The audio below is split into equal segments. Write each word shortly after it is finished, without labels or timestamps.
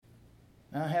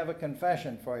I have a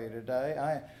confession for you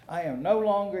today. I am no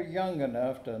longer young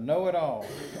enough to know it all.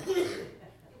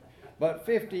 But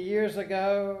 50 years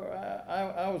ago,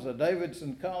 I was a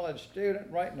Davidson College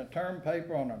student writing a term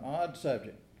paper on an odd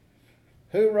subject.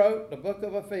 Who wrote the book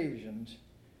of Ephesians?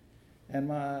 And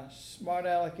my smart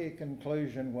alecky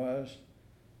conclusion was,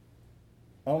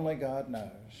 only God knows.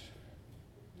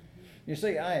 You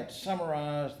see, I had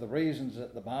summarized the reasons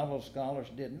that the Bible scholars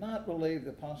did not believe the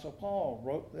Apostle Paul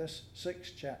wrote this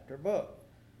 6-chapter book.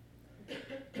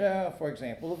 Now, for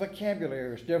example, the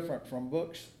vocabulary is different from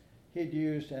books he'd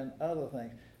used in other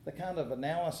things. The kind of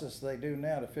analysis they do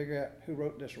now to figure out who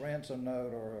wrote this ransom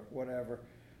note or whatever,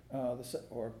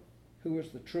 or who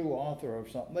was the true author of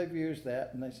something, they've used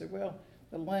that, and they say, well,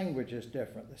 the language is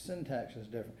different, the syntax is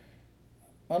different.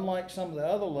 Unlike some of the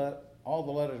other all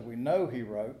the letters we know he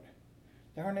wrote,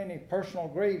 there aren't any personal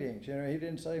greetings. You know, he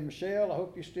didn't say, Michelle, I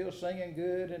hope you're still singing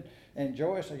good, and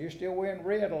Joyce, you're still wearing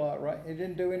red a lot, right? He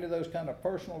didn't do any of those kind of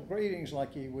personal greetings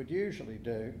like he would usually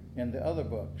do in the other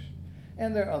books.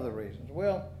 And there are other reasons.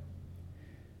 Well,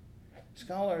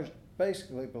 scholars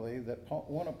basically believe that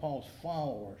one of Paul's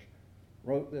followers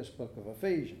wrote this book of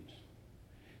Ephesians.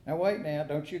 Now wait now,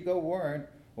 don't you go worrying,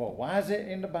 well, why is it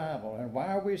in the Bible and why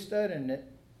are we studying it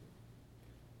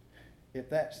if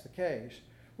that's the case?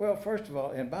 Well, first of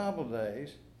all, in Bible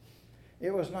days,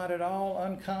 it was not at all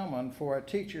uncommon for a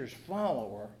teacher's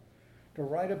follower to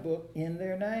write a book in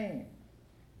their name.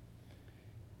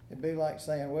 It'd be like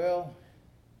saying, well,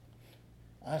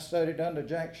 I studied under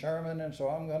Jack Sherman, and so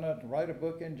I'm going to write a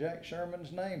book in Jack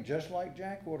Sherman's name, just like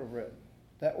Jack would have written.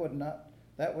 That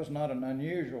was not an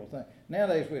unusual thing.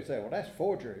 Nowadays we'd say, well, that's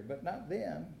forgery, but not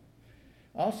then.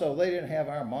 Also, they didn't have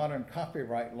our modern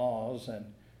copyright laws and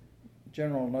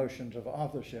general notions of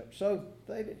authorship, so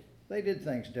they did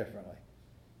things differently.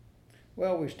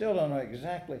 Well, we still don't know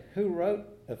exactly who wrote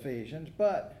Ephesians,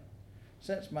 but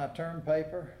since my term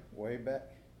paper, way back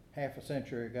half a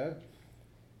century ago,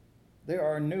 there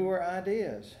are newer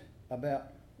ideas about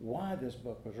why this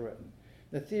book was written.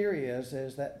 The theory is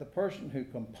that the person who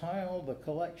compiled the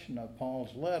collection of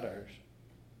Paul's letters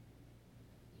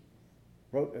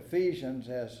wrote Ephesians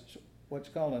as what's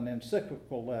called an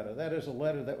encyclical letter. That is a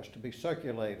letter that was to be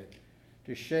circulated,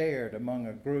 to shared among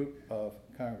a group of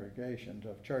congregations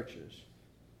of churches.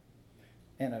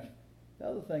 And the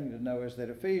other thing to know is that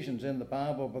Ephesians in the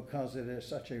Bible, because it is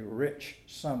such a rich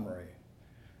summary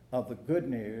of the good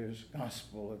news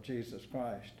gospel of Jesus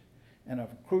Christ and of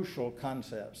crucial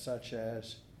concepts such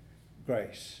as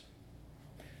grace.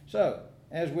 So,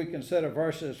 as we consider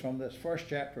verses from this first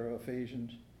chapter of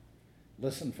Ephesians,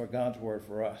 listen for God's word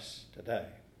for us today.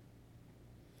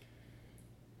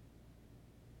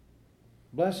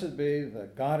 Blessed be the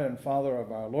God and Father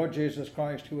of our Lord Jesus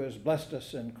Christ, who has blessed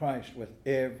us in Christ with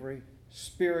every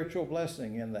spiritual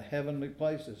blessing in the heavenly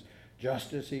places,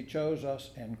 just as he chose us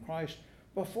in Christ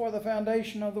before the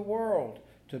foundation of the world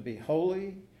to be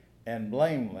holy and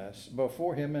blameless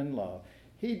before him in love.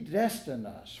 He destined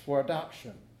us for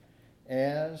adoption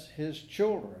as his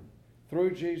children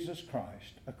through Jesus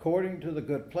Christ, according to the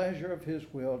good pleasure of his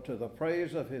will, to the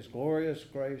praise of his glorious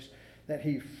grace that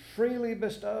he freely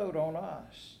bestowed on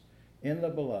us in the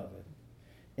beloved.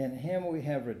 In him we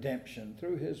have redemption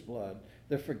through his blood,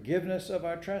 the forgiveness of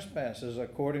our trespasses,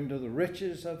 according to the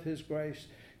riches of his grace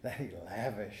that he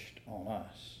lavished on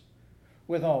us.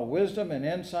 With all wisdom and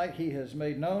insight he has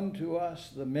made known to us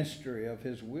the mystery of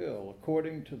his will,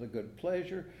 according to the good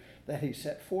pleasure that he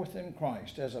set forth in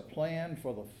Christ as a plan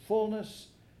for the fullness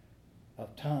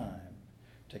of time,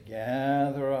 to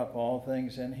gather up all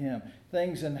things in him,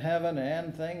 things in heaven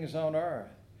and things on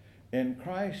earth. In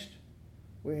Christ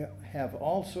we have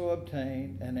also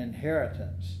obtained an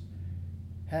inheritance,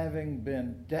 having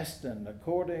been destined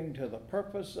according to the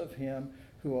purpose of him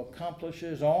who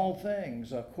accomplishes all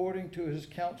things according to his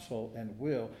counsel and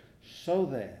will, so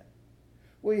that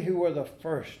we who were the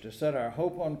first to set our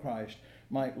hope on Christ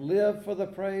might live for the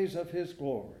praise of his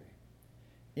glory.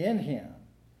 In him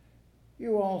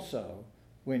you also,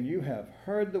 when you have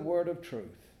heard the word of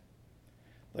truth,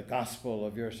 the gospel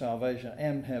of your salvation,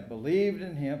 and have believed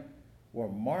in him, were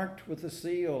marked with the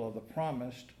seal of the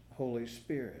promised Holy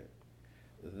Spirit.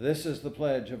 This is the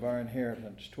pledge of our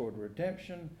inheritance toward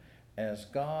redemption as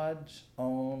God's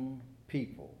own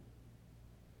people,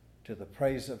 to the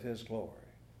praise of his glory.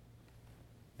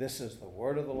 This is the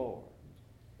word of the Lord.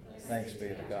 Thanks be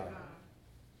to God.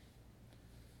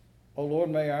 O Lord,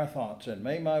 may our thoughts and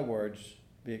may my words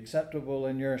be acceptable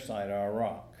in your sight, our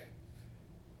rock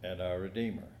and our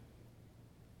Redeemer.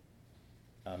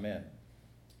 Amen.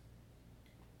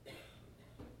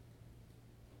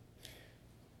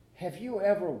 have you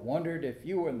ever wondered if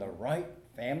you were in the right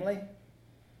family?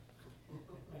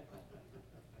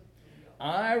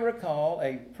 I recall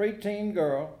a preteen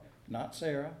girl, not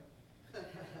Sarah,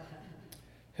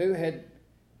 who had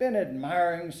been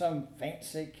admiring some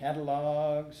fancy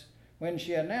catalogs when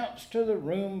she announced to the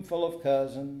room full of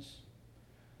cousins,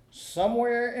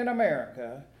 somewhere in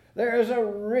America, there is a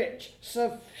rich,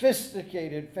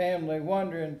 sophisticated family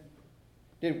wondering,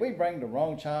 did we bring the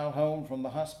wrong child home from the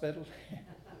hospital?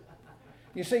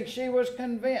 You see, she was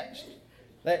convinced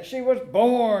that she was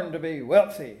born to be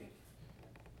wealthy,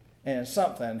 and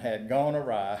something had gone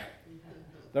awry.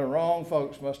 The wrong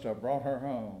folks must have brought her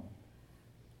home.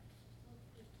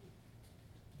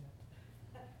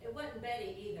 It wasn't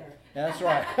Betty either. That's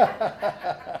right.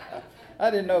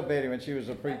 I didn't know Betty when she was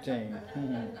a preteen.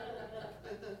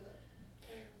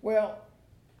 Well,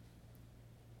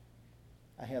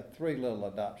 I have 3 little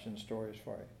adoption stories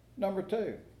for you. Number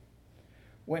 2,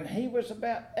 when he was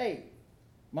about 8,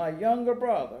 my younger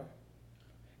brother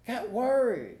got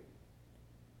worried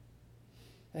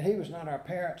that he was not our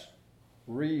parents'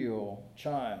 real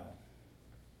child.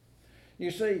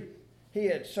 You see, he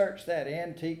had searched that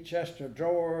antique chest of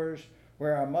drawers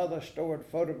where our mother stored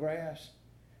photographs,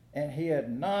 and he had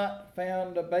not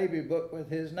found a baby book with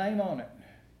his name on it.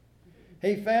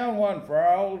 He found one for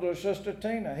our older sister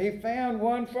Tina. He found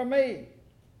one for me.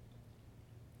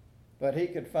 But he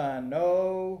could find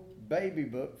no baby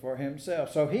book for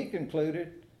himself. So he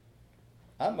concluded,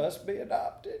 I must be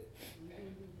adopted.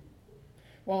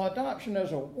 Well, adoption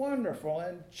is a wonderful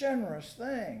and generous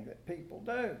thing that people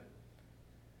do.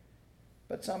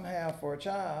 But somehow for a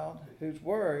child who's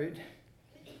worried,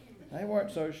 they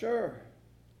weren't so sure.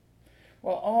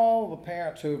 Well, all the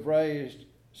parents who've raised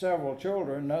several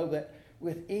children know that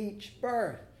with each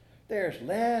birth, there's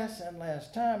less and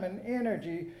less time and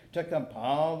energy to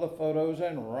compile the photos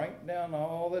and write down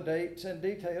all the dates and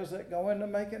details that go into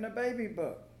making a baby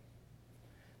book.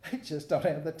 They just don't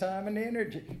have the time and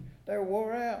energy. They're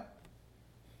wore out.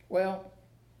 Well,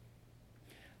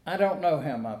 I don't know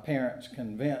how my parents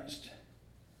convinced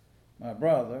my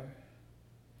brother,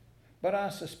 but I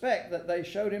suspect that they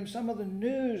showed him some of the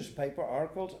newspaper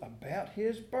articles about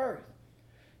his birth.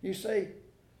 You see,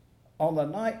 on the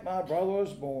night my brother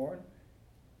was born,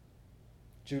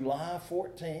 July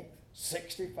 14th,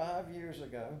 65 years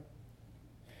ago,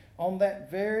 on that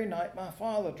very night my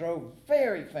father drove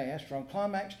very fast from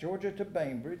Climax, Georgia to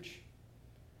Bainbridge.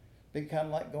 Be kind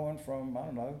of like going from, I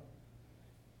don't know,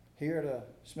 here to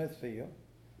Smithfield.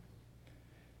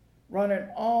 Running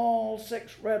all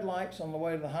 6 red lights on the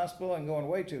way to the hospital and going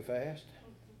way too fast.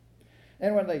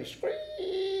 And when they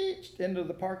screeched into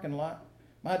the parking lot,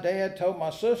 my dad told my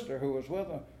sister, who was with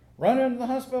him, run into the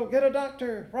hospital, get a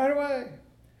doctor right away.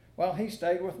 Well, he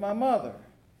stayed with my mother.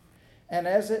 And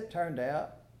as it turned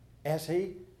out, as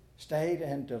he stayed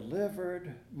and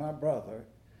delivered my brother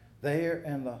there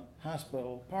in the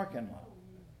hospital parking lot.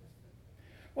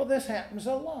 Well, this happens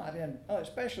a lot,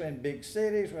 especially in big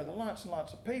cities where there are lots and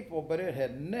lots of people, but it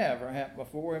had never happened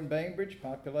before in Bainbridge.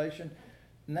 Population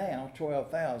now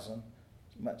 12,000,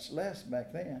 much less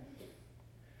back then.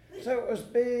 So it was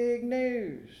big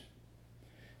news.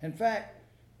 In fact,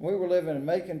 we were living in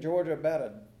Macon, Georgia.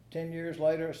 About 10 years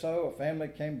later or so, a family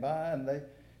came by and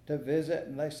to visit,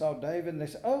 and they saw David, and they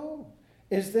said, "Oh,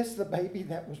 is this the baby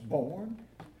that was born?"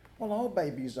 Well, all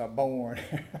babies are born.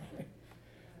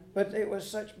 But it was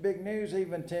such big news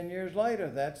even 10 years later.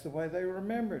 That's the way they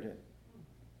remembered it.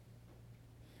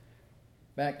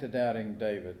 Back to doubting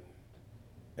David,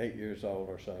 8 years old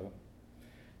or so.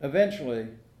 Eventually,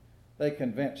 they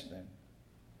convinced him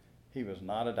he was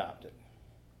not adopted.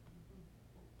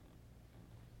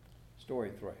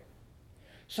 Story 3.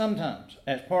 Sometimes,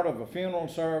 as part of a funeral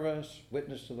service,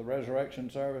 witness to the resurrection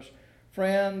service,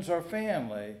 friends or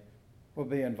family will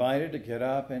be invited to get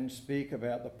up and speak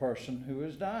about the person who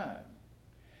has died.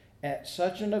 At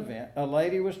such an event, a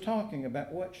lady was talking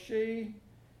about what she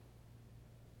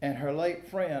and her late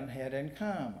friend had in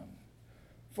common.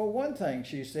 For one thing,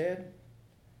 she said,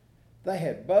 they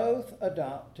had both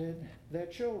adopted their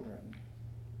children.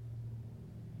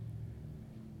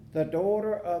 The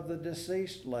daughter of the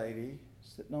deceased lady,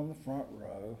 sitting on the front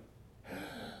row,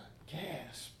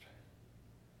 gasped.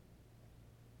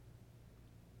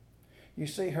 You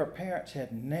see, her parents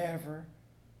had never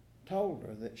told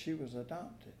her that she was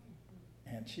adopted,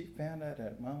 and she found out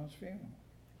at Mama's funeral.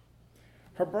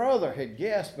 Her brother had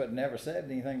guessed but never said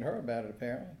anything to her about it,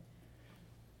 apparently.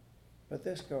 But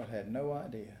this girl had no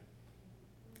idea.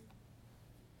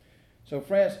 So,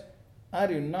 friends, I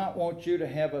do not want you to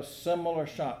have a similar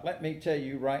shock. Let me tell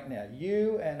you right now,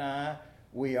 you and I,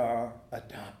 we are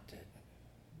adopted.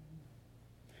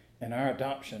 And our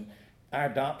adoption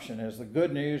is the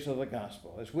good news of the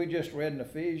gospel. As we just read in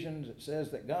Ephesians, it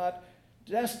says that God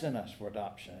destined us for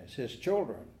adoption as his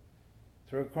children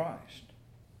through Christ,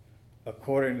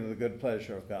 according to the good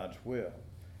pleasure of God's will.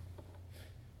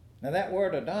 Now that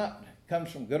word adopt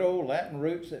comes from good old Latin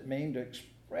roots that mean to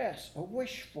express a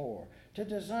wish for, to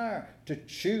desire, to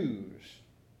choose,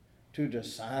 to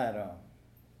decide on.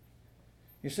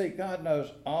 You see, God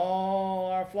knows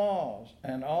all our flaws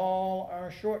and all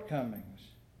our shortcomings,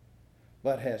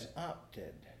 but has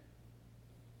opted,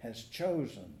 has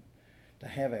chosen to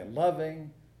have a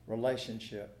loving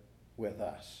relationship with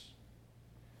us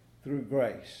through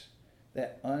grace,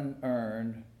 that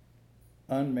unearned,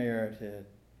 unmerited,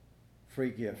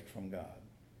 free gift from God.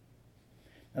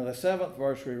 Now the 7th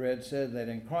verse we read said that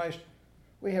in Christ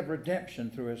we have redemption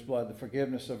through his blood, the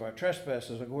forgiveness of our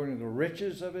trespasses according to the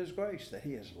riches of his grace that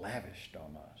he has lavished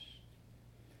on us.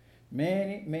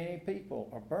 Many, many people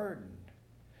are burdened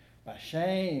by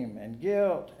shame and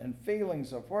guilt and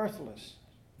feelings of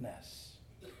worthlessness.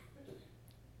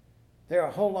 There are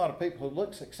a whole lot of people who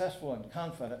look successful and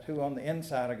confident who on the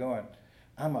inside are going,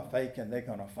 I'm a fake and they're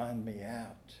going to find me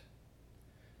out.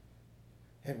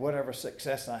 And whatever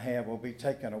success I have will be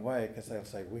taken away because they'll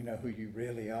say, we know who you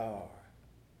really are.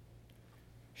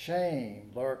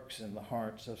 Shame lurks in the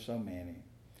hearts of so many.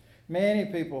 Many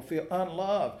people feel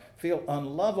unloved, feel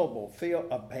unlovable, feel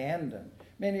abandoned.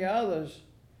 Many others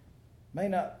may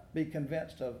not be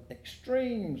convinced of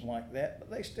extremes like that, but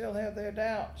they still have their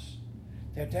doubts.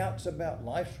 Their doubts about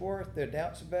life's worth, their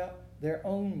doubts about their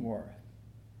own worth.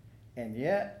 And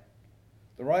yet,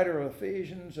 the writer of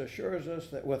Ephesians assures us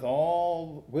that with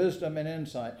all wisdom and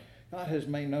insight, God has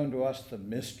made known to us the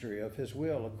mystery of his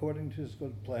will according to his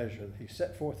good pleasure that he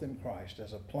set forth in Christ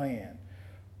as a plan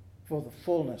for the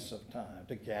fullness of time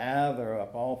to gather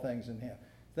up all things in him,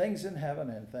 things in heaven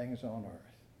and things on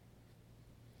earth.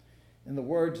 In the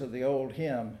words of the old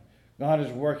hymn, God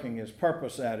is working his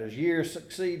purpose out as year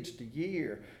succeeds to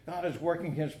year. God is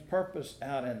working his purpose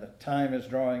out and the time is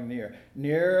drawing near.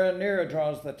 Nearer and nearer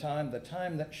draws the time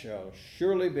that shall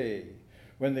surely be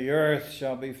when the earth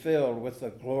shall be filled with the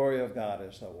glory of God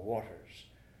as the waters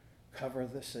cover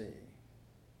the sea.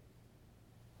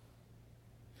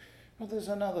 Well, there's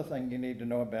another thing you need to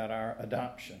know about our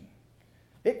adoption.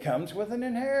 It comes with an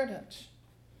inheritance.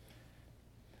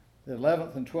 The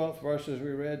 11th and 12th verses we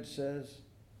read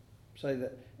say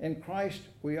that in Christ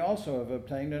we also have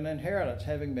obtained an inheritance,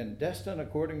 having been destined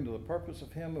according to the purpose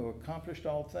of him who accomplished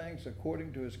all things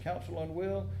according to his counsel and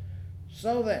will,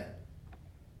 so that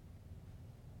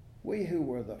we who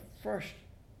were the first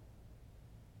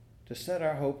to set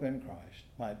our hope in Christ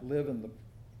might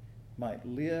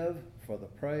live for the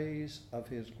praise of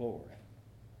his glory.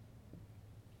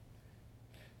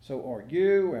 So are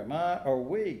you, am I, are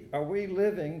we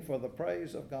living for the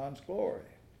praise of God's glory?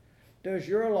 Does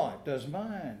your life, does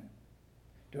mine,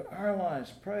 do our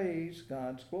lives praise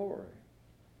God's glory?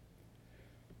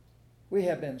 We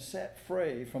have been set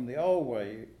free from the old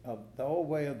way of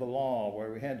the law,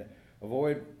 where we had to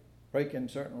avoid breaking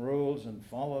certain rules and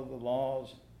follow the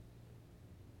laws.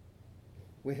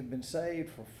 We have been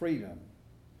saved for freedom.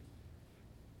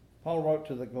 Paul wrote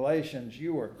to the Galatians,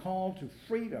 you are called to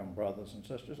freedom, brothers and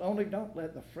sisters. Only don't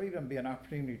let the freedom be an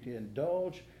opportunity to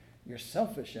indulge your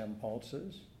selfish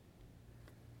impulses,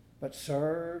 but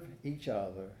serve each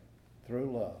other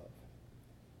through love.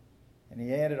 And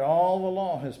he added, all the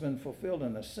law has been fulfilled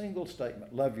in a single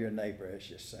statement, love your neighbor as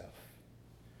yourself.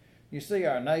 You see,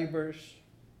 our neighbors,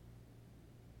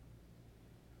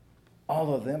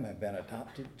 all of them have been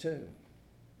adopted too.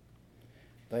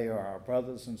 They are our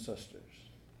brothers and sisters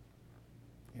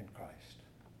in Christ.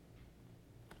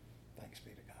 Thanks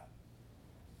be to God.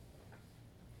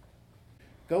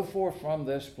 Go forth from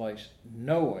this place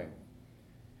knowing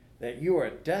that you are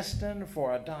destined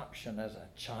for adoption as a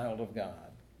child of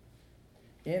God,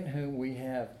 in whom we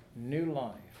have new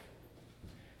life.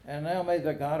 And now may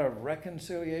the God of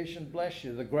reconciliation bless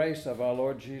you, the grace of our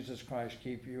Lord Jesus Christ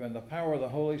keep you, and the power of the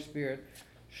Holy Spirit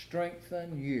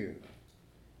strengthen you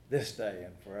this day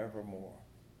and forevermore.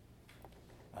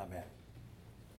 Amen.